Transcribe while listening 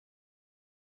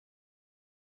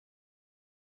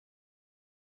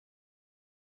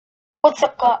What's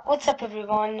up, guys? What's up,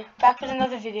 everyone? Back with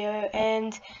another video,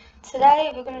 and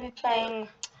today we're going to be playing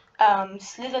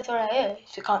Slither.io,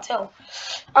 if you can't tell.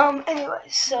 Anyway,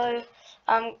 so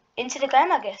into the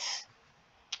game, I guess.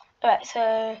 Alright,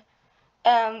 so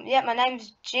yeah, my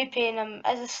name's GP, and I'm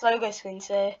as a Slogo Swing,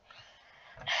 so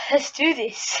let's do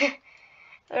this.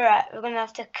 Alright, we're gonna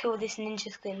have to kill this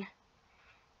ninja skin.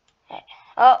 Right.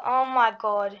 Oh my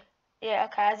god. Yeah,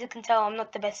 okay, as you can tell, I'm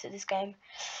not the best at this game.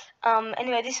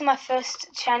 Anyway, this is my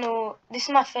first channel, this is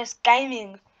my first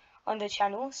gaming on the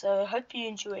channel, so I hope you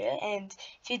enjoy it, and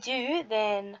if you do,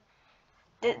 then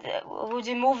we'll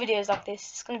do more videos like this.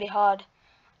 It's going to be hard.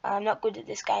 I'm not good at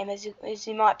this game, as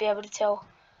you might be able to tell.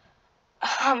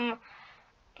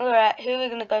 Alright, who are we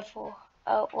going to go for?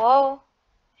 Oh, whoa.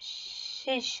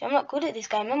 Sheesh, I'm not good at this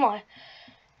game, am I?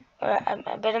 Alright,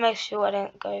 I better make sure I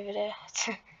don't go over there.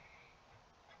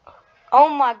 Oh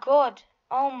my god.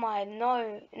 Oh my,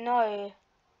 no.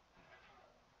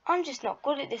 I'm just not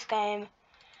good at this game.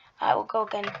 Alright, we'll go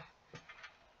again.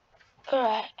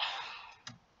 Alright.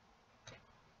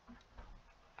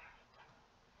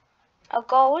 Our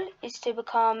goal is to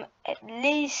become at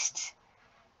least,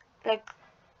 like,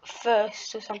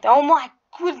 first or something. Oh my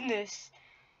goodness!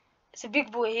 It's a big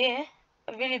boy here.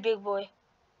 A really big boy.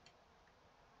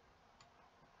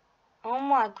 Oh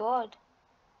my god.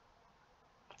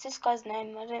 What's this guy's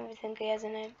name? I don't even think he has a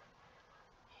name.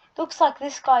 Looks like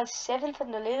this guy's 7th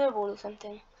on the leaderboard or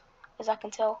something, as I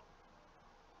can tell.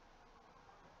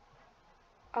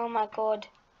 Oh my god.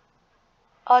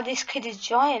 Oh, this kid is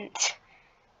giant.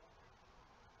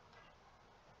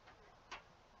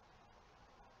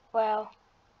 Wow.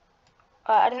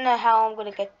 I don't know how I'm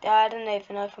gonna get. I don't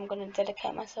even know if I'm gonna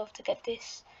dedicate myself to get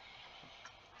this.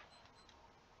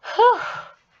 Whew.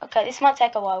 Okay, this might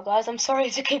take a while, guys. I'm sorry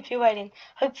to keep you waiting.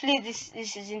 Hopefully, this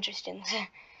is interesting.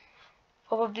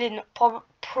 Probably not.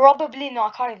 Probably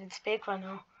not. I can't even speak right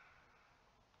now.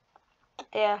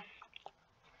 Yeah.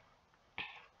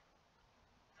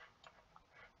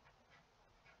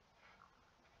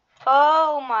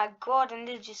 Oh my god! And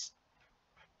they just.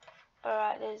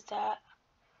 Alright, there's that.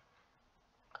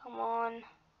 Come on.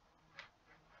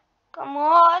 Come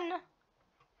on!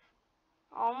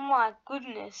 Oh my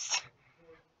goodness.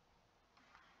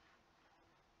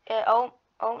 Yeah, oh,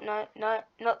 no,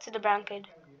 not to the brown kid.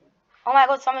 Oh my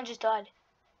god, someone just died.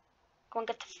 Come on,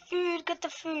 get the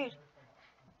food.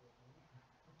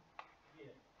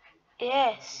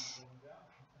 Yes.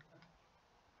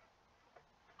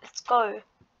 Let's go.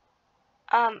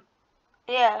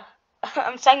 Yeah.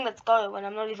 I'm saying let's go when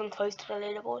I'm not even close to the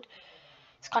leaderboard.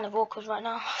 It's kind of awkward right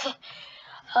now.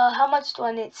 How much do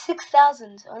I need?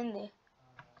 6,000 only.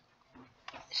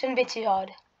 Shouldn't be too hard.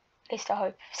 At least I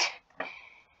hope.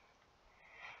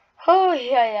 Oh,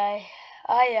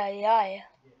 ay.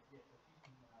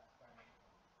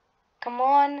 Come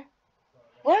on.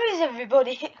 Where is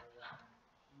everybody?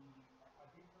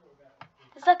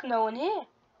 There's like no one here.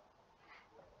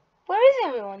 Where is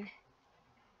everyone?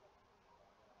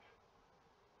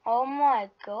 Oh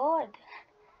my god.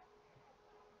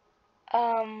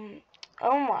 Oh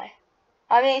my.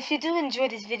 I mean, if you do enjoy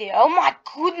this video, oh my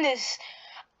goodness.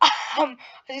 I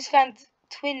just found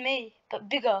twin me, but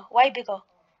bigger, way bigger.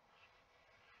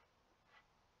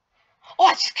 Oh,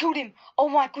 I just killed him. Oh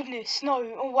my goodness. No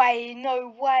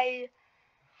way.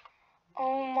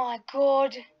 Oh my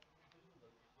god.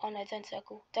 Oh no, don't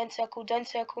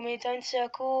circle me, don't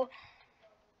circle.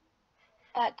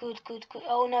 Alright, good.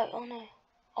 Oh no.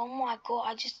 Oh my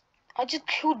god, I just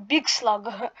killed Big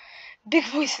Slug. Big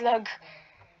Boy Slug.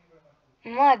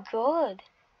 My god.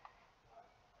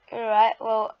 Alright,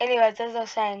 well, anyways, as I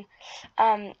was saying,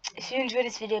 if you enjoyed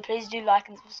this video, please do like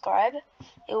and subscribe.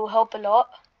 It will help a lot.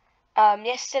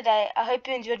 Yesterday, I hope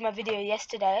you enjoyed my video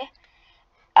yesterday.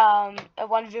 A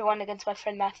 1v1 against my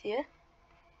friend Matthew.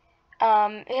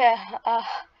 Yeah,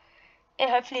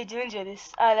 hopefully you do enjoy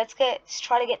this. Let's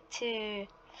try to get to,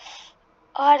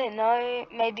 I don't know,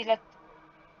 maybe like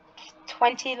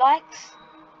 20 likes.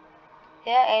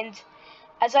 Yeah, and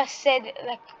as I said,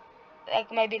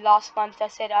 like maybe last month, I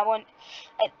said I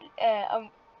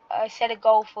set a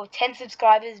goal for 10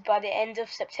 subscribers by the end of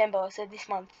September, so this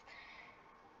month.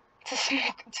 It's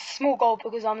a small goal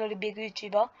because I'm not a big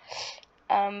YouTuber.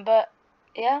 But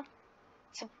yeah,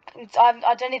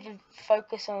 I don't even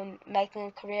focus on making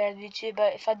a career as a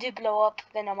YouTuber. If I do blow up,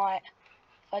 then I might.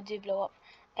 If I do blow up,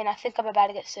 and I think I'm about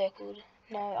to get circled.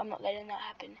 No, I'm not letting that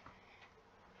happen.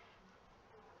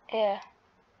 Yeah.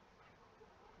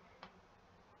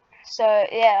 So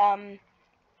yeah,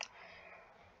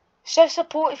 show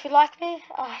support if you like me.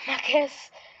 I guess.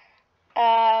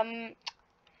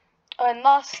 Oh, in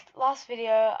last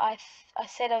video, I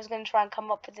said I was gonna try and come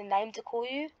up with a name to call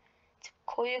you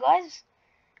guys,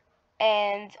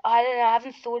 and I don't know, I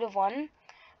haven't thought of one,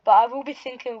 but I will be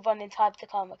thinking of one in time to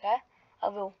come. Okay, I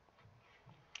will.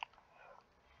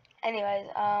 Anyways,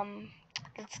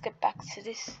 let's get back to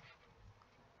this.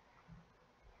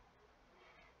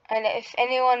 And if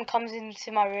anyone comes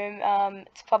into my room,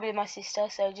 it's probably my sister,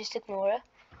 so just ignore her.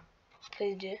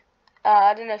 Please do.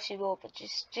 I don't know if she will, but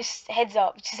just heads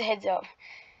up. Just a heads up.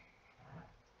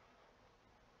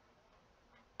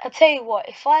 I'll tell you what,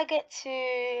 if I get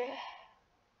to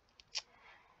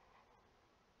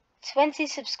 20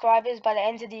 subscribers by the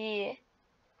end of the year,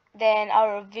 then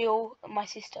I'll reveal my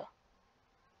sister.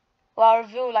 Well, I'll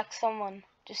reveal like someone,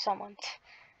 just someone.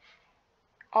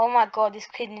 Oh my god, this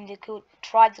kid nearly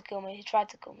tried to kill me. He tried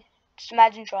to kill me. Just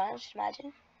imagine trying, just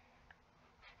imagine.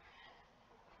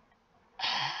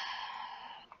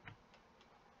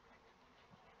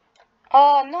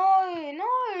 Oh no,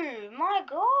 my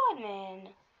god, man.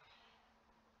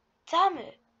 Damn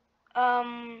it.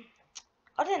 I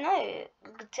don't know.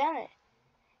 Damn it.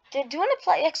 Do you want to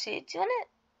play, actually, do you want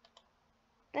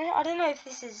to, I don't know if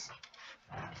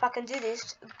I can do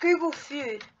this. Google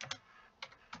Feud.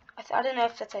 I don't know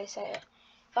if that's how you say it.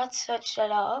 Let's search that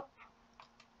up.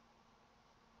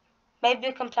 Maybe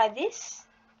we can play this.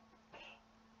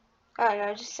 I don't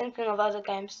know, just thinking of other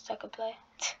games that I could play.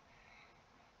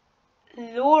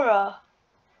 Laura.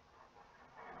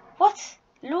 What?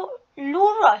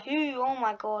 Laura who? Oh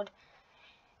my god.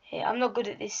 Yeah, I'm not good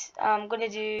at this. I'm gonna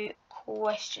do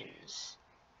questions.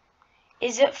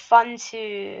 Is it fun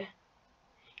to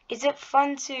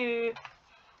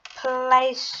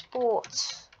play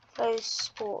sports? Play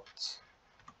sports.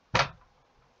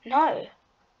 No.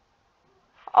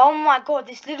 Oh my god,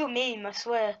 this little meme, I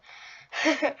swear.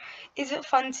 Is it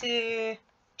fun to...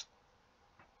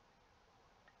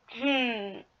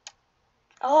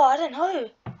 Oh, I don't know.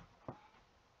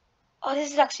 Oh,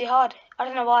 this is actually hard. I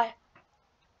don't know why.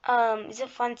 Is it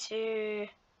fun to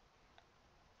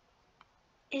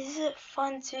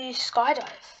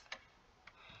skydive?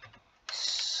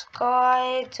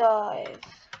 Skydive.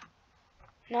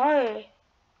 No.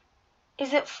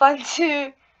 Is it fun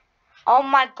to... Oh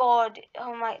my god.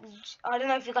 Oh my... I don't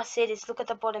know if you guys see this. Look at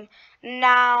the bottom.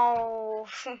 Now.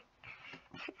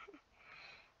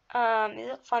 Is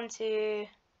it fun to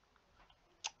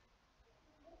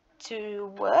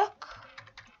work?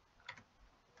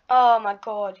 Oh my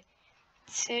god.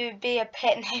 To be a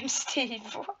pet named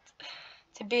Steve. What?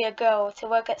 To be a girl. To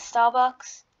work at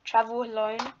Starbucks. Travel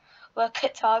alone. Work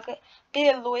at Target. Be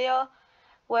a lawyer.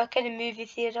 Work at a movie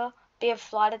theater. Be a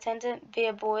flight attendant. Be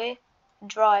a boy.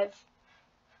 Drive.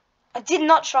 I did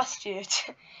not trust you.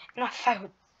 And I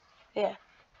failed. Yeah.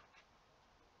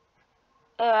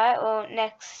 Alright, well,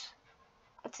 next.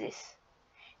 What's this?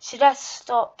 Should I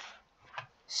stop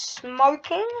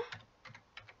smoking?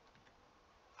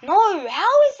 No,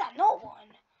 how is that not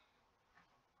one?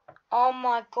 Oh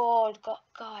my god,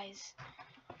 guys.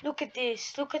 Look at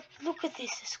this. Look at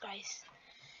this disgrace.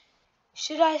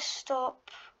 Should I stop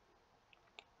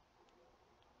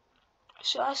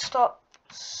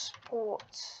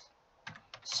sports?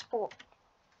 Sport.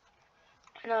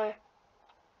 No.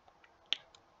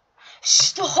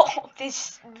 Stop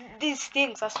these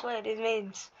things, I swear, these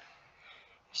memes.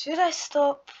 Should I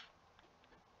stop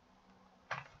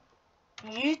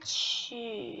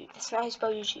YouTube? That's not how you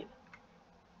spell YouTube.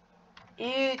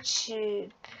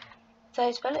 YouTube. That's how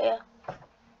you spell it, yeah.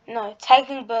 No,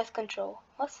 taking birth control.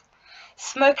 What?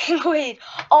 Smoking weed.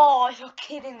 Oh, you're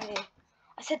kidding me.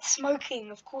 I said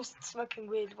smoking. Of course it's smoking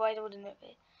weed. Why wouldn't it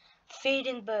be?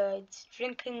 Feeding birds.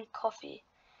 Drinking coffee.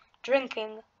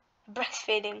 Drinking.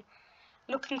 Breastfeeding.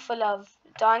 Looking for love.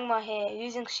 Dyeing my hair.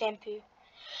 Using shampoo.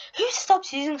 Who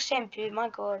stops using shampoo? My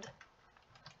god.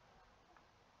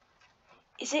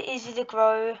 Is it easy to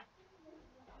grow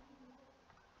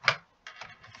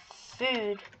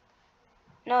food?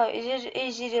 No, is it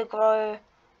easy to grow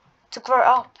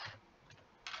up?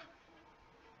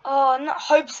 Oh, not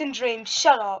hopes and dreams.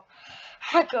 Shut up.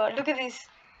 My god, look at this.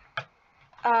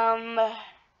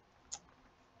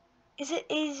 Is it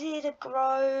easy to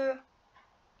grow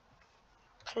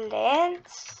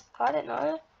plants? I don't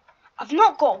know. I've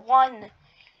not got one.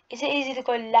 Is it easy to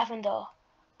grow lavender,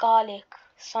 garlic,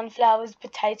 sunflowers,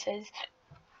 potatoes,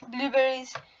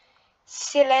 blueberries,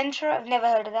 cilantro? I've never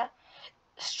heard of that.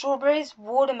 Strawberries,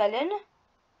 watermelon,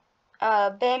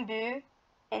 bamboo,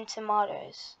 and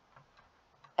tomatoes.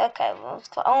 Okay, well,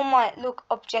 oh my, look,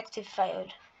 objective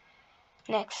failed.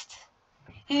 Next.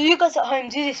 You guys at home,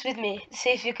 do this with me.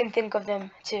 See if you can think of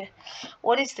them too.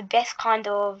 What is the best kind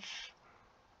of...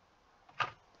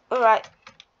 Alright.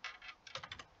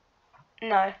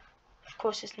 No, of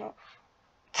course it's not.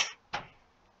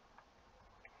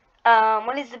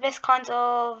 What is the best kind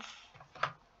of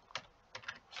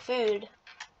food?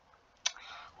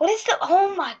 What is the?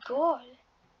 Oh my god!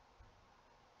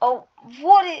 Oh,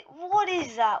 what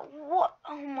is that? What?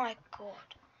 Oh my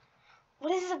god!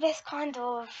 What is the best kind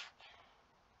of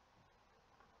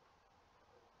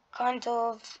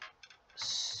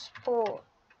sport?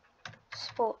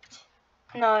 Sport?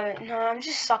 No, I'm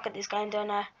just suck at this game,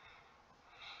 don't I?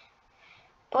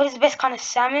 What is the best kind of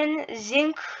salmon?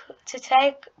 Zinc to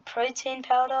take, protein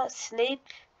powder, sleep,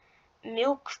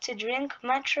 milk to drink,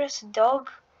 mattress, dog,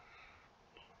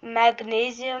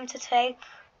 magnesium to take,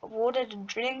 water to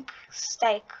drink,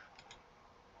 steak.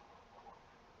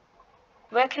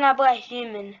 Where can I buy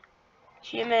human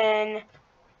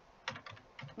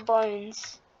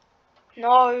bones?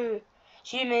 No,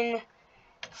 human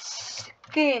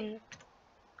skin.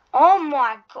 Oh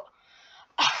my god.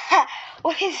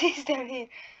 What is this down here?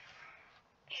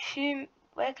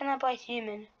 Where can I buy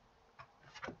human?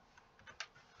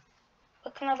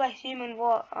 Where can I buy human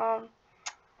what?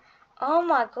 Oh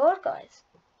my god, guys.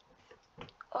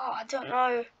 Oh, I don't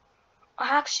know.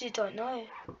 I actually don't know.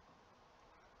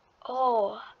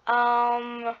 Oh,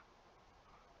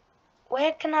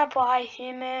 where can I buy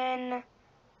human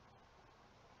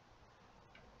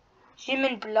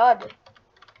blood?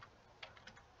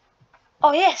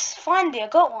 Oh yes, finally I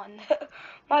got one.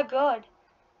 My god.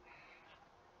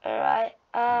 Alright,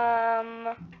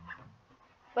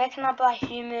 where can I buy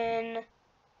human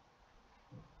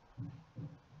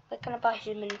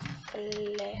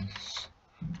flesh?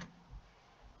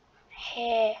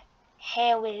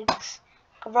 Hair wigs,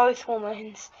 growth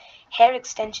hormones, hair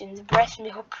extensions, breast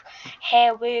milk,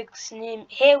 hair wigs near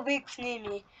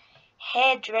me,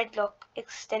 hair dreadlock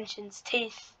extensions,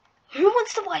 teeth. Who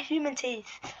wants to buy human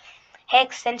teeth? Hair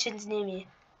extensions near me.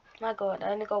 My god,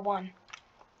 I only got one.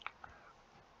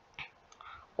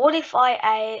 What if I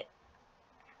ate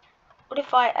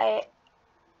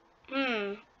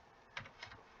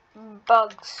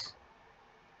bugs,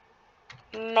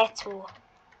 metal.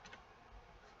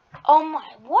 Oh my,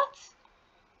 what?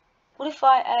 What if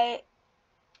I ate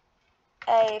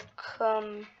a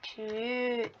computer?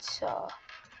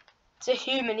 It's a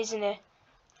human, isn't it?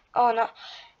 Oh no.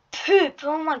 Poop,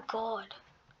 oh my god.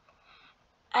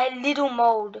 A little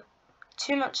mold.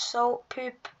 Too much salt,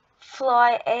 poop,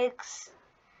 fly, eggs,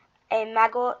 a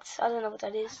maggot, I don't know what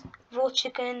that is. Raw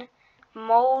chicken,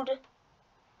 mold.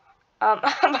 Oh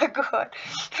my god.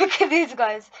 Look at these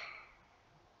guys.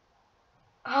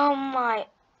 Oh my.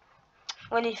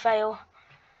 When you fail.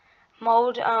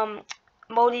 Mold,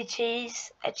 moldy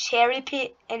cheese, a cherry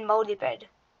pit, and moldy bread.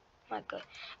 My god.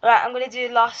 Alright, I'm gonna do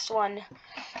the last one.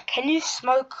 Can you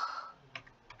smoke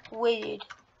weed?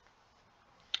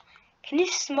 Can you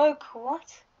smoke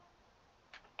what?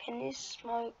 Can you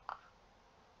smoke?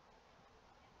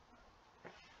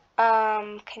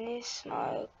 Can you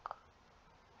smoke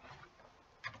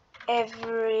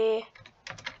every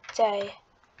day?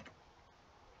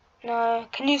 No.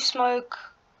 Can you smoke?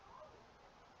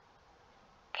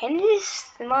 Can you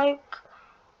smoke?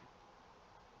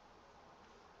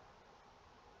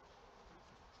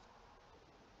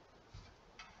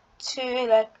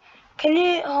 Can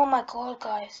you, oh my god,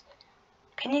 guys.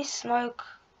 Can you smoke?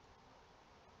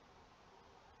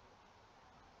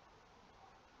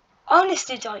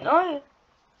 Honestly, don't know.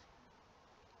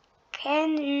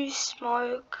 Can you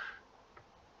smoke?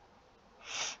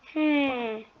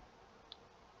 Can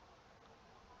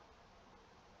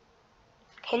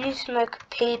you smoke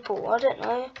people? I don't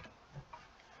know.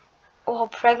 Or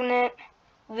pregnant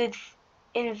with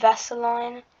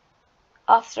Invisalign,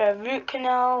 after a root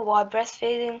canal, while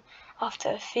breastfeeding,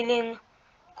 after a filling,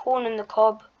 corn on the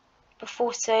cob,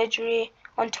 before surgery,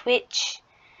 on Twitch,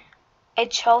 a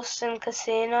Charleston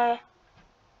casino,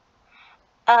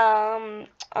 on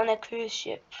a cruise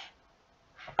ship.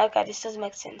 Okay, this doesn't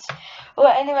make sense. Well,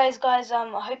 anyways, guys, I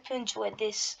hope you enjoyed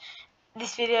this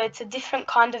video. It's a different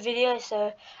kind of video,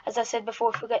 so as I said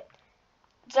before, forget.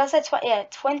 Did I say 20? Yeah,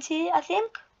 20. I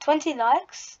think 20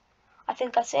 likes. I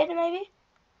think I said maybe.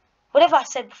 Whatever I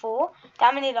said before.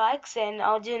 That many likes, and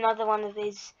I'll do another one of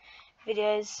these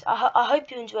videos. I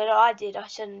hope you enjoyed it. I did. I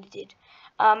certainly did.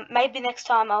 Maybe next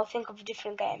time I'll think of a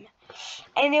different game.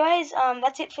 Anyways,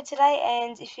 that's it for today.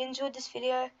 And if you enjoyed this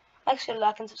video, make sure to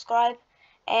like and subscribe.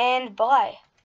 And bye.